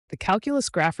The Calculus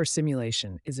Grapher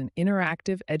Simulation is an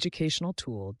interactive educational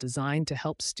tool designed to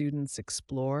help students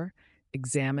explore,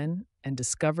 examine, and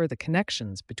discover the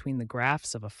connections between the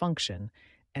graphs of a function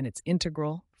and its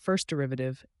integral, first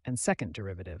derivative, and second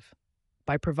derivative.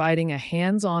 By providing a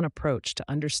hands on approach to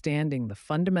understanding the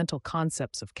fundamental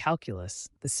concepts of calculus,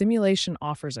 the simulation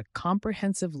offers a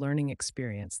comprehensive learning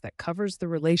experience that covers the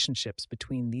relationships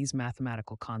between these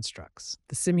mathematical constructs.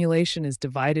 The simulation is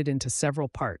divided into several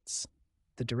parts: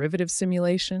 the derivative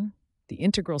simulation, the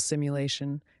integral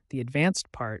simulation, the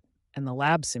advanced part, and the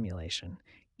lab simulation,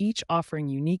 each offering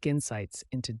unique insights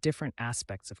into different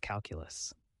aspects of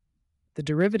calculus. The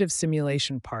derivative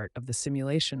simulation part of the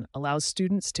simulation allows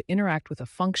students to interact with a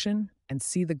function and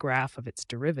see the graph of its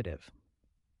derivative.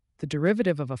 The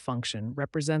derivative of a function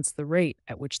represents the rate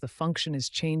at which the function is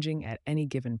changing at any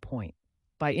given point.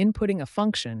 By inputting a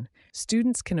function,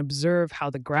 students can observe how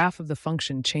the graph of the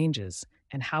function changes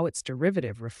and how its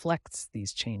derivative reflects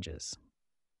these changes.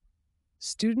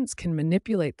 Students can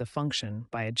manipulate the function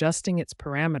by adjusting its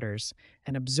parameters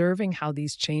and observing how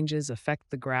these changes affect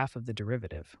the graph of the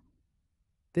derivative.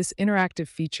 This interactive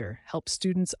feature helps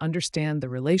students understand the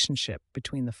relationship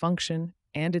between the function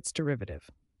and its derivative.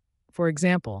 For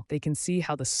example, they can see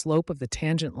how the slope of the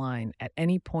tangent line at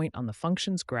any point on the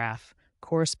function's graph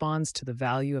corresponds to the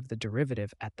value of the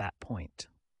derivative at that point.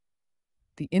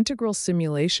 The integral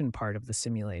simulation part of the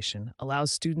simulation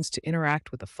allows students to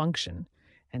interact with a function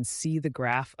and see the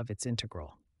graph of its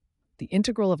integral. The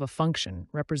integral of a function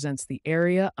represents the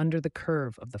area under the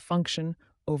curve of the function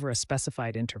over a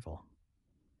specified interval.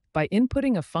 By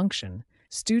inputting a function,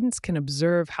 students can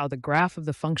observe how the graph of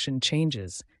the function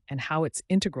changes and how its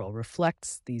integral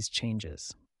reflects these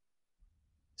changes.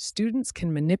 Students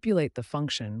can manipulate the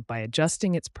function by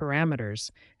adjusting its parameters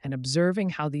and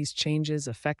observing how these changes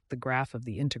affect the graph of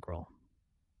the integral.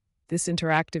 This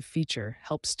interactive feature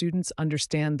helps students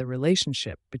understand the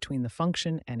relationship between the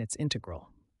function and its integral.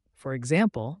 For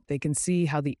example, they can see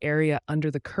how the area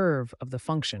under the curve of the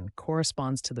function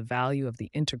corresponds to the value of the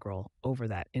integral over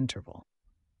that interval.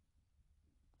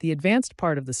 The advanced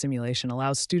part of the simulation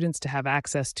allows students to have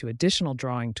access to additional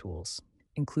drawing tools,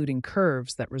 including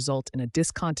curves that result in a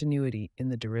discontinuity in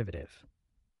the derivative.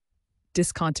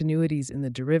 Discontinuities in the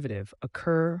derivative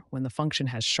occur when the function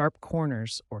has sharp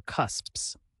corners or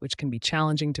cusps, which can be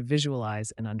challenging to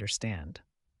visualize and understand.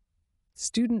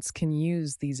 Students can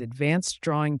use these advanced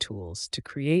drawing tools to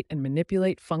create and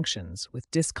manipulate functions with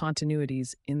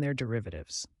discontinuities in their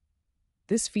derivatives.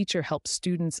 This feature helps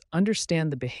students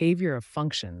understand the behavior of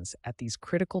functions at these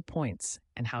critical points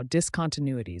and how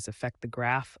discontinuities affect the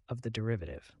graph of the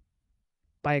derivative.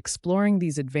 By exploring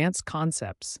these advanced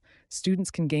concepts,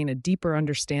 students can gain a deeper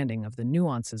understanding of the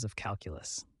nuances of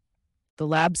calculus. The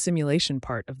lab simulation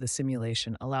part of the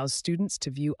simulation allows students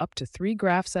to view up to 3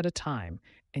 graphs at a time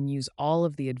and use all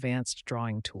of the advanced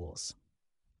drawing tools.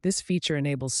 This feature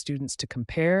enables students to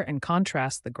compare and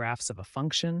contrast the graphs of a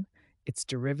function, its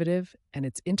derivative, and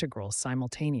its integral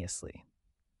simultaneously.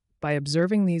 By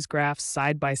observing these graphs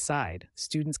side by side,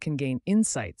 students can gain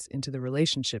insights into the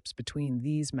relationships between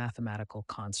these mathematical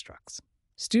constructs.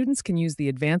 Students can use the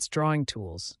advanced drawing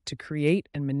tools to create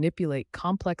and manipulate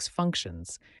complex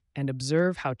functions and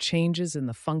observe how changes in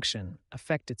the function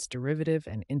affect its derivative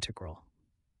and integral.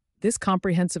 This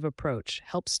comprehensive approach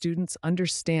helps students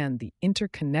understand the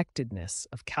interconnectedness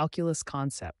of calculus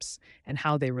concepts and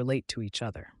how they relate to each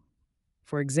other.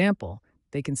 For example,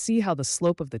 they can see how the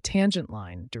slope of the tangent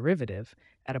line derivative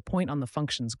at a point on the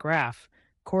function's graph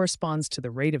corresponds to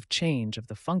the rate of change of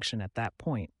the function at that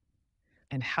point,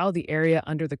 and how the area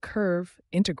under the curve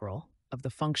integral of the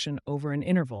function over an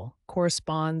interval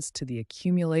corresponds to the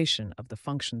accumulation of the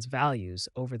function's values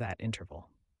over that interval.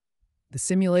 The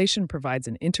simulation provides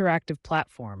an interactive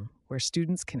platform where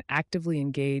students can actively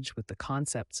engage with the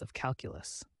concepts of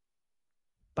calculus.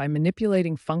 By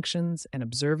manipulating functions and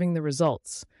observing the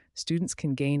results, students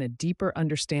can gain a deeper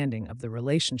understanding of the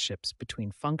relationships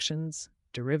between functions,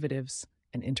 derivatives,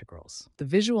 and integrals. The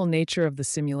visual nature of the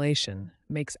simulation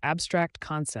makes abstract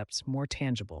concepts more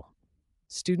tangible.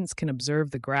 Students can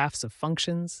observe the graphs of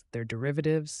functions, their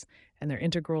derivatives, and their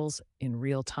integrals in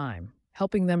real time,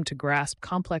 helping them to grasp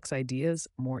complex ideas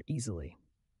more easily.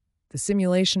 The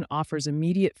simulation offers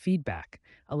immediate feedback,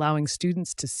 allowing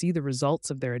students to see the results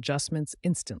of their adjustments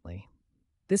instantly.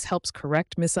 This helps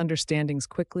correct misunderstandings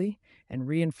quickly and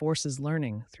reinforces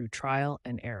learning through trial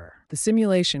and error. The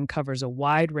simulation covers a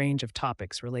wide range of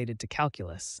topics related to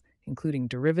calculus, including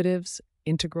derivatives,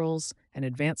 integrals, and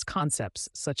advanced concepts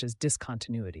such as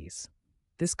discontinuities.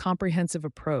 This comprehensive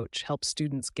approach helps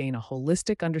students gain a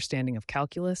holistic understanding of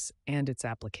calculus and its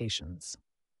applications.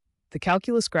 The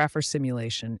calculus grapher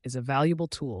simulation is a valuable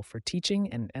tool for teaching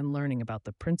and learning about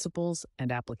the principles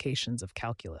and applications of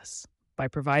calculus. By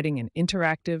providing an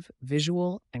interactive,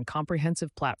 visual, and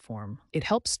comprehensive platform, it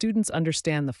helps students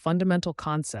understand the fundamental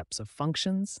concepts of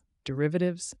functions,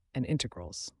 derivatives, and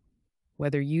integrals.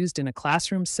 Whether used in a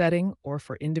classroom setting or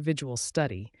for individual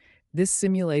study, this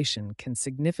simulation can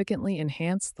significantly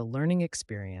enhance the learning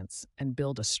experience and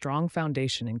build a strong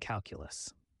foundation in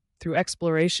calculus. Through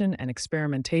exploration and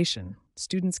experimentation,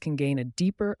 students can gain a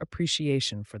deeper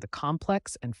appreciation for the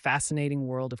complex and fascinating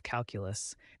world of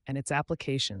calculus and its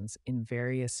applications in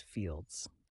various fields.